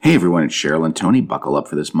Hey everyone, it's Cheryl and Tony. Buckle up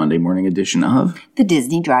for this Monday morning edition of the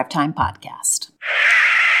Disney Drive Time Podcast.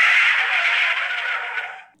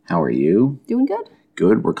 How are you? Doing good.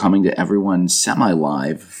 Good. We're coming to everyone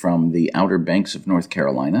semi-live from the Outer Banks of North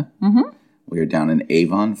Carolina. Mm-hmm. We are down in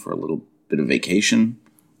Avon for a little bit of vacation.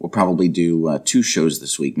 We'll probably do 2 shows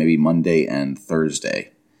this week, maybe Monday and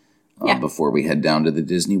Thursday, before we head down to the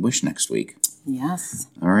Disney Wish next week. Yes.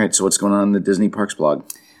 All right, so what's going on in the Disney Parks blog?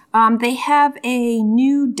 They have a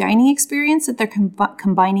new dining experience that they're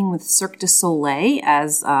combining with Cirque du Soleil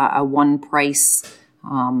as a one-price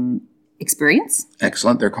experience.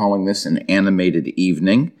 Excellent. They're calling this an animated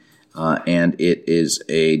evening, and it is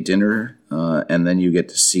a dinner, and then you get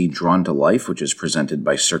to see Drawn to Life, which is presented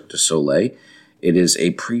by Cirque du Soleil. It is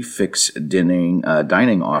a prefix dining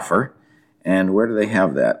offer, and where do they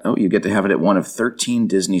have that? Oh, you get to have it at one of 13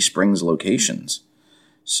 Disney Springs locations.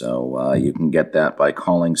 So you can get that by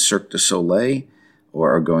calling Cirque du Soleil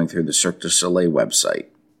or going through the Cirque du Soleil website.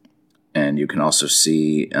 And you can also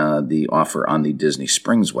see the offer on the Disney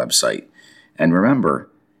Springs website. And remember,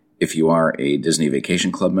 if you are a Disney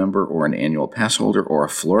Vacation Club member or an annual pass holder or a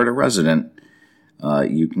Florida resident,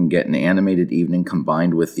 you can get an animated evening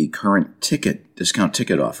combined with the current discount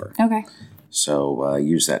ticket offer. Okay. So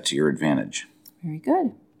use that to your advantage. Very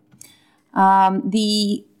good.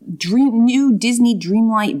 The new Disney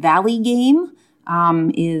Dreamlight Valley game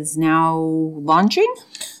is now launching.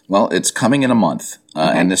 Well, it's coming in a month,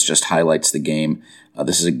 Okay. and this just highlights the game.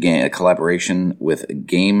 This is a collaboration with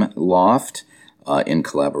Gameloft in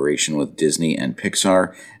collaboration with Disney and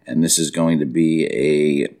Pixar, and this is going to be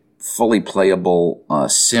a fully playable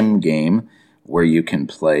sim game where you can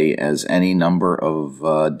play as any number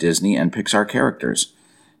of Disney and Pixar characters.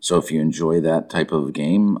 So if you enjoy that type of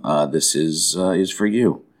game, this is for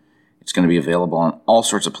you. It's going to be available on all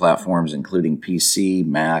sorts of platforms, including PC,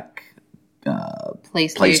 Mac,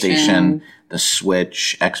 PlayStation, the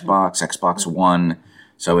Switch, Xbox One.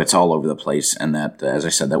 So it's all over the place. And that, as I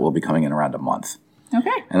said, that will be coming in around a month.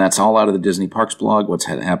 Okay. And that's all out of the Disney Parks blog. What's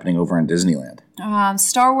happening over in Disneyland?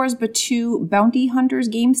 Star Wars Batuu Bounty Hunters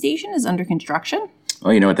game station is under construction.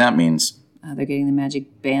 Well, you know what that means. They're getting the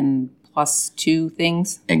Magic Band Plus 2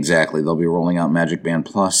 things. Exactly. They'll be rolling out Magic Band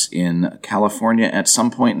Plus in California at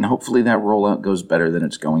some point, and hopefully that rollout goes better than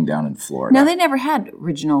it's going down in Florida. Now, they never had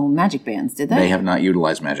original Magic Bands, did they? They have not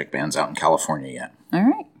utilized Magic Bands out in California yet. All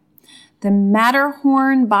right. The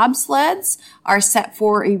Matterhorn bobsleds are set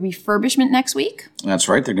for a refurbishment next week. That's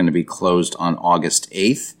right. They're going to be closed on August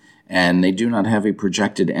 8th, and they do not have a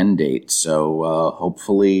projected end date, so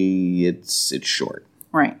hopefully it's short.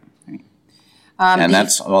 Right. And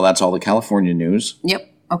that's all the California news.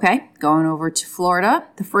 Yep. Okay. Going over to Florida.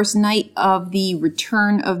 The first night of the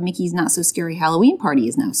Return of Mickey's Not So Scary Halloween Party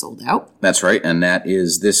is now sold out. That's right, and that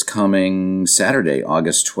is this coming Saturday,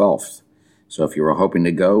 August 12th. So if you were hoping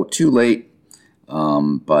to go, too late.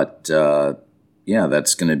 But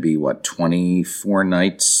that's going to be, 24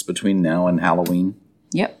 nights between now and Halloween?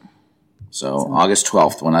 Yep. So August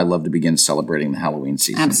 12th, when I love to begin celebrating the Halloween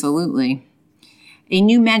season. Absolutely. A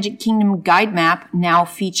new Magic Kingdom guide map now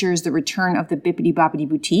features the return of the Bippity Boppity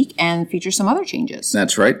Boutique and features some other changes.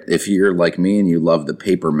 That's right. If you're like me and you love the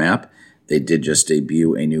paper map, they did just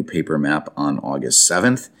debut a new paper map on August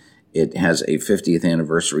 7th. It has a 50th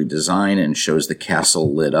anniversary design and shows the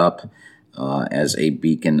castle lit up as a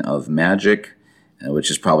beacon of magic, which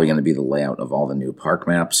is probably going to be the layout of all the new park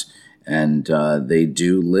maps. And they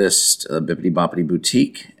do list Bippity Boppity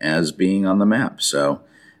Boutique as being on the map, so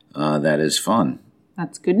that is fun.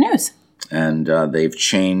 That's good news. And they've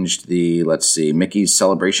changed Mickey's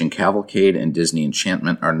Celebration Cavalcade and Disney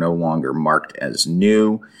Enchantment are no longer marked as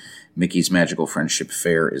new. Mickey's Magical Friendship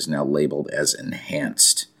Fair is now labeled as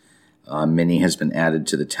enhanced. Minnie has been added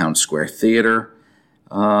to the Town Square Theater,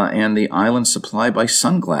 and the Island Supply by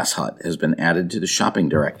Sunglass Hut has been added to the shopping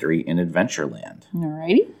directory in Adventureland. All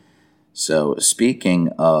righty. So speaking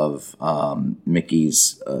of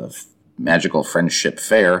Mickey's Magical Friendship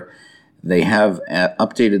Fair, they have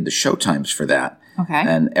updated the show times for that. Okay.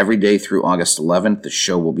 And every day through August 11th, the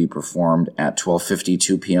show will be performed at 12:50,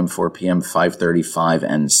 2 p.m., 4 p.m., 5:30, 5,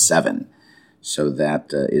 and 7. So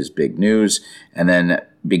that is big news. And then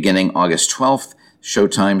beginning August 12th, show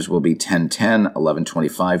times will be 10:10,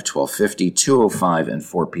 11:25, 12:50, 2:05, and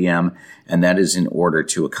 4 p.m. And that is in order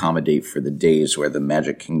to accommodate for the days where the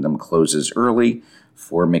Magic Kingdom closes early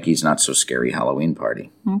for Mickey's Not So Scary Halloween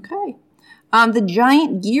Party. Okay. The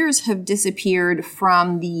giant gears have disappeared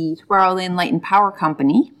from the Tomorrowland Light and Power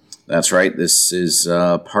Company. That's right. This is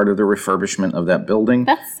part of the refurbishment of that building.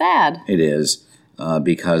 That's sad. It is.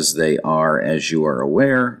 Because they are, as you are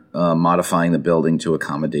aware, modifying the building to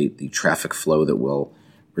accommodate the traffic flow that will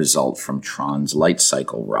result from Tron's Light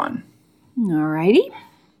Cycle run. Alrighty.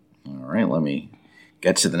 All right, let me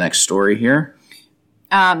get to the next story here.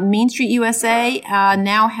 Main Street USA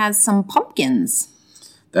now has some pumpkins.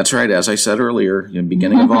 That's right. As I said earlier, in the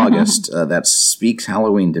beginning of August, that speaks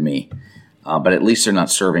Halloween to me. But at least they're not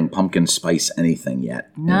serving pumpkin spice anything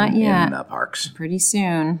yet. Not yet. In parks. Pretty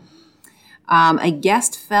soon. A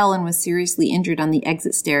guest fell and was seriously injured on the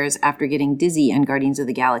exit stairs after getting dizzy on Guardians of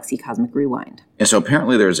the Galaxy Cosmic Rewind. And so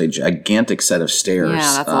apparently there's a gigantic set of stairs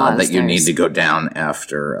that you need to go down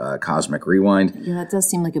after Cosmic Rewind. Yeah, that does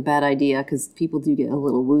seem like a bad idea because people do get a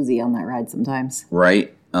little woozy on that ride sometimes.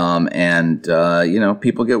 Right.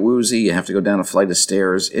 People get woozy. You have to go down a flight of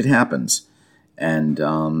stairs. It happens.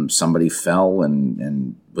 And somebody fell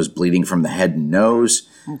and was bleeding from the head and nose.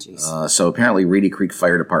 Oh, jeez. So apparently Reedy Creek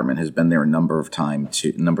Fire Department has been there a number of times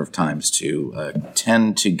to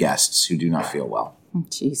tend to guests who do not feel well. Oh,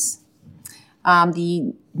 jeez.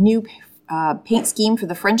 The new paint scheme for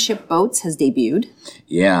the Friendship boats has debuted.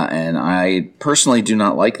 Yeah, and I personally do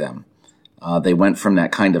not like them. They went from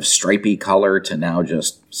that kind of stripy color to now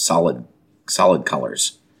just solid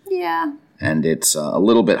colors. Yeah. And it's a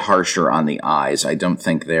little bit harsher on the eyes. I don't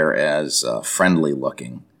think they're as friendly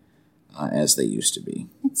looking as they used to be.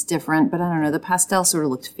 It's different, but I don't know. The pastel sort of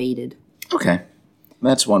looked faded. Okay.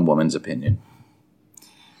 That's one woman's opinion.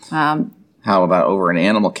 How about over in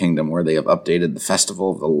Animal Kingdom where they have updated the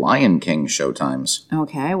Festival of the Lion King showtimes?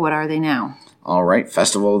 Okay, what are they now? All right.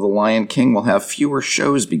 Festival of the Lion King will have fewer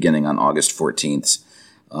shows beginning on August 14th.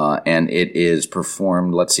 And it is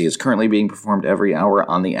performed, it's currently being performed every hour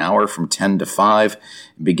on the hour from 10 to 5.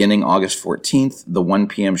 Beginning August 14th, the 1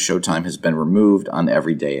 p.m. showtime has been removed on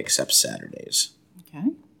every day except Saturdays.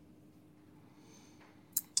 Okay.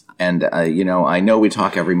 And, I know we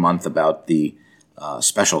talk every month about the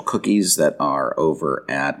special cookies that are over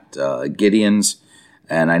at Gideon's.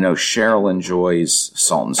 And I know Cheryl enjoys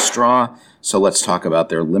Salt and Straw. So let's talk about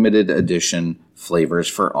their limited edition flavors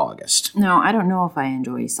for August. No, I don't know if I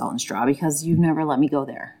enjoy Salt and Straw because you've never let me go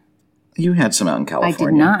there. You had some out in California. I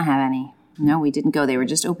did not have any. No, we didn't go. They were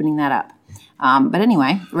just opening that up. But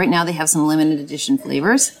anyway, right now they have some limited edition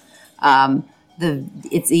flavors.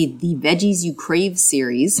 It's the Veggies You Crave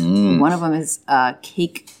series. One of them is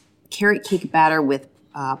carrot cake batter with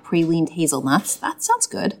pralined hazelnuts. That sounds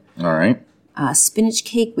good. All right. Spinach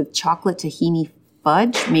cake with chocolate tahini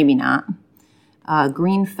fudge. Maybe not.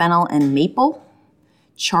 Green fennel and maple.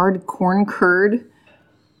 Charred corn curd.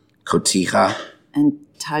 Cotija. And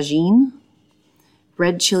tagine.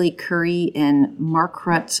 Red chili curry and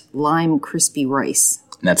markrut lime crispy rice.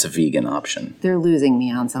 And that's a vegan option. They're losing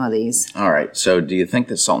me on some of these. All right. So do you think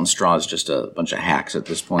that Salt and Straw is just a bunch of hacks at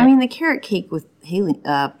this point? I mean, the carrot cake with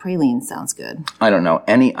praline sounds good. I don't know.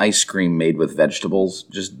 Any ice cream made with vegetables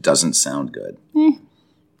just doesn't sound good.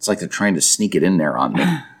 It's like they're trying to sneak it in there on me.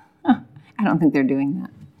 I don't think they're doing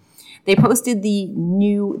that. They posted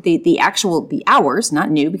the hours, not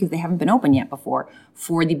new because they haven't been open yet before,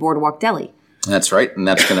 for the Boardwalk Deli. That's right. And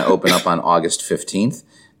that's going to open up on August 15th.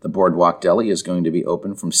 The Boardwalk Deli is going to be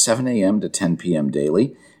open from 7 a.m. to 10 p.m.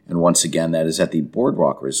 daily. And once again, that is at the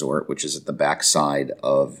Boardwalk Resort, which is at the backside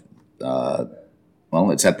of,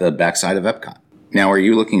 it's at the backside of Epcot. Now, are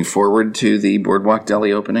you looking forward to the Boardwalk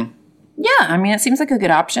Deli opening? Yeah, I mean, it seems like a good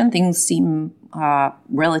option. Things seem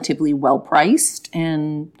relatively well priced,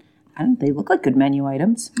 and they look like good menu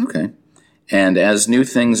items. Okay. And as new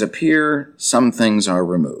things appear, some things are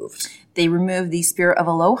removed. They removed the Spirit of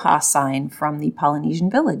Aloha sign from the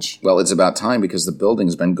Polynesian Village. Well, it's about time because the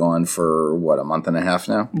building's been gone for, a month and a half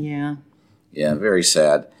now? Yeah. Yeah, very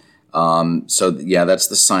sad. That's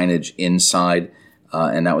the signage inside,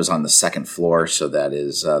 and that was on the second floor, so that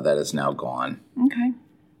is now gone. Okay.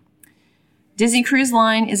 Disney Cruise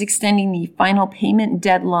Line is extending the final payment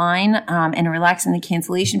deadline and relaxing the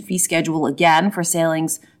cancellation fee schedule again for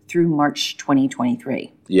sailings through March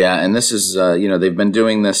 2023. Yeah, and this is, they've been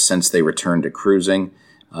doing this since they returned to cruising.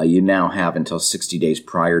 You now have until 60 days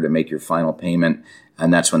prior to make your final payment,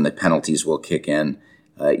 and that's when the penalties will kick in.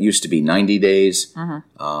 It used to be 90 days,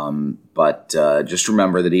 but just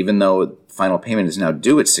remember that even though final payment is now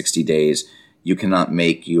due at 60 days, you cannot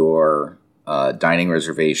make your dining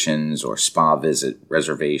reservations or spa visit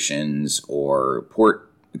reservations or port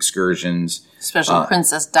excursions. Special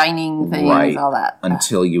princess dining things, all that.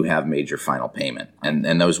 Until you have made your final payment.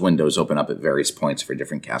 And those windows open up at various points for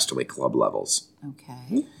different Castaway Club levels.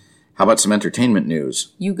 Okay. How about some entertainment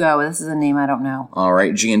news? You go. This is a name I don't know. All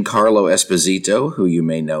right. Giancarlo Esposito, who you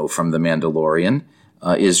may know from The Mandalorian,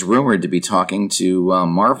 is rumored to be talking to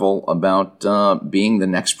Marvel about being the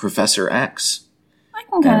next Professor X. I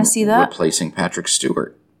can kind of see that. Replacing Patrick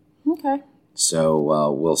Stewart. Okay.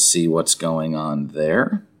 So we'll see what's going on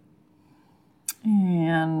there.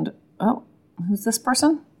 And, who's this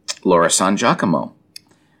person? Laura San Giacomo,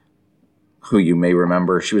 who you may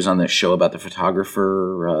remember. She was on this show about the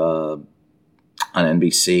photographer on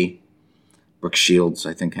NBC. Brooke Shields,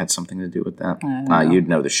 I think, had something to do with that. You'd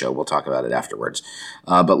know the show. We'll talk about it afterwards.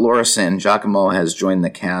 But Laura San Giacomo has joined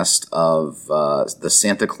the cast of The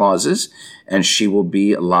Santa Clauses, and she will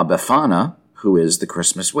be La Befana, who is the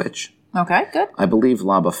Christmas witch. Okay, good. I believe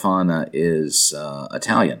La Befana is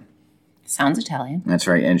Italian. Sounds Italian. That's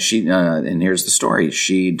right. And she and here's the story.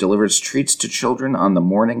 She delivers treats to children on the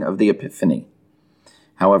morning of the Epiphany.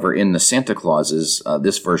 However, in the Santa Clauses,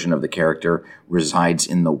 this version of the character resides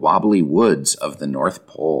in the wobbly woods of the North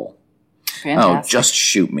Pole. Fantastic. Oh, Just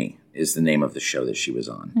Shoot Me is the name of the show that she was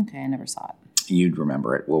on. Okay, I never saw it. You'd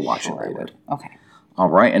remember it. We'll watch it later. Okay. All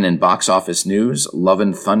right. And in box office news, Love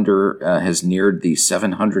and Thunder has neared the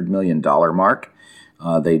 $700 million mark.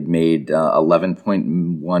 They'd made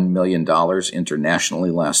 $11.1 million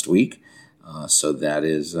internationally last week. So that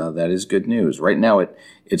is good news. Right now,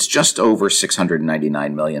 it's just over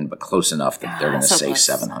 $699 million, but close enough that they're going to say close.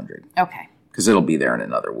 $700. Okay. Because it'll be there in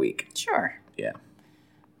another week. Sure. Yeah.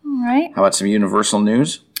 All right. How about some Universal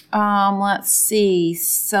news? Let's see.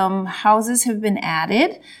 Some houses have been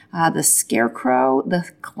added. The Scarecrow, the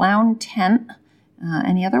Clown Tent.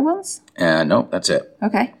 Any other ones? No, that's it.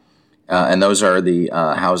 Okay. And those are the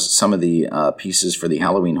some of the pieces for the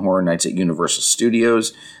Halloween Horror Nights at Universal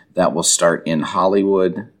Studios. That will start in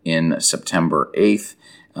Hollywood in September 8th.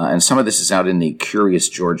 And some of this is out in the Curious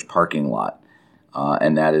George parking lot.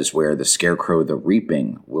 And that is where the Scarecrow, the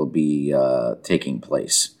Reaping, will be taking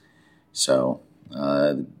place. So,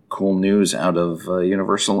 cool news out of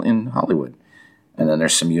Universal in Hollywood. And then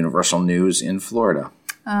there's some Universal news in Florida.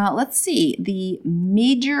 Let's see. The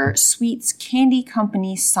Major Sweets Candy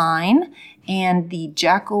Company sign and the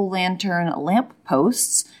jack-o'-lantern lamp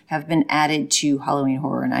posts have been added to Halloween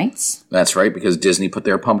Horror Nights. That's right, because Disney put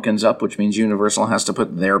their pumpkins up, which means Universal has to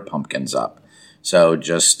put their pumpkins up. So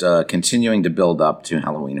just continuing to build up to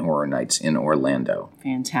Halloween Horror Nights in Orlando.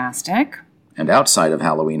 Fantastic. And outside of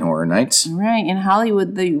Halloween Horror Nights. All right. In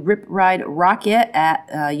Hollywood, the Rip Ride Rocket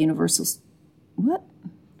at Universal... What?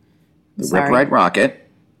 The Rip Ride Rocket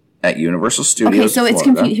at Universal Studios. Okay, so it's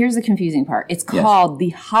Florida. here's the confusing part. It's called the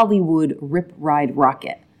Hollywood Rip Ride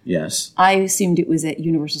Rocket. Yes. I assumed it was at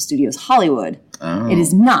Universal Studios Hollywood. Oh, it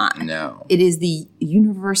is not. No. It is the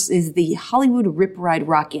Hollywood Rip Ride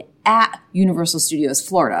Rocket at Universal Studios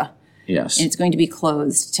Florida. Yes. And it's going to be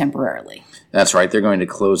closed temporarily. That's right. They're going to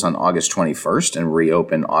close on August 21st and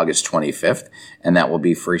reopen August 25th, and that will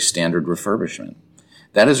be for standard refurbishment.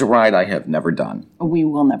 That is a ride I have never done. We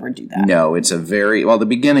will never do that. No, it's the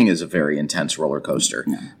beginning is a very intense roller coaster.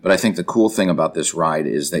 No. But I think the cool thing about this ride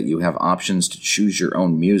is that you have options to choose your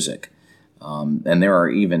own music. And there are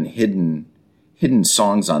even hidden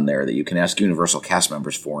songs on there that you can ask Universal cast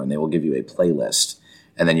members for, and they will give you a playlist.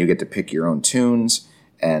 And then you get to pick your own tunes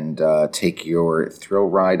and take your thrill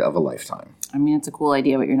ride of a lifetime. I mean, it's a cool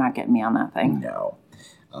idea, but you're not getting me on that thing. No.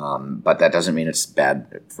 But that doesn't mean it's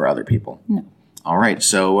bad for other people. No. All right,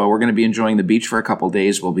 so we're going to be enjoying the beach for a couple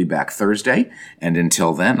days. We'll be back Thursday. And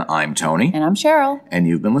until then, I'm Tony. And I'm Cheryl. And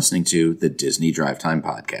you've been listening to the Disney Drive Time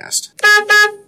Podcast.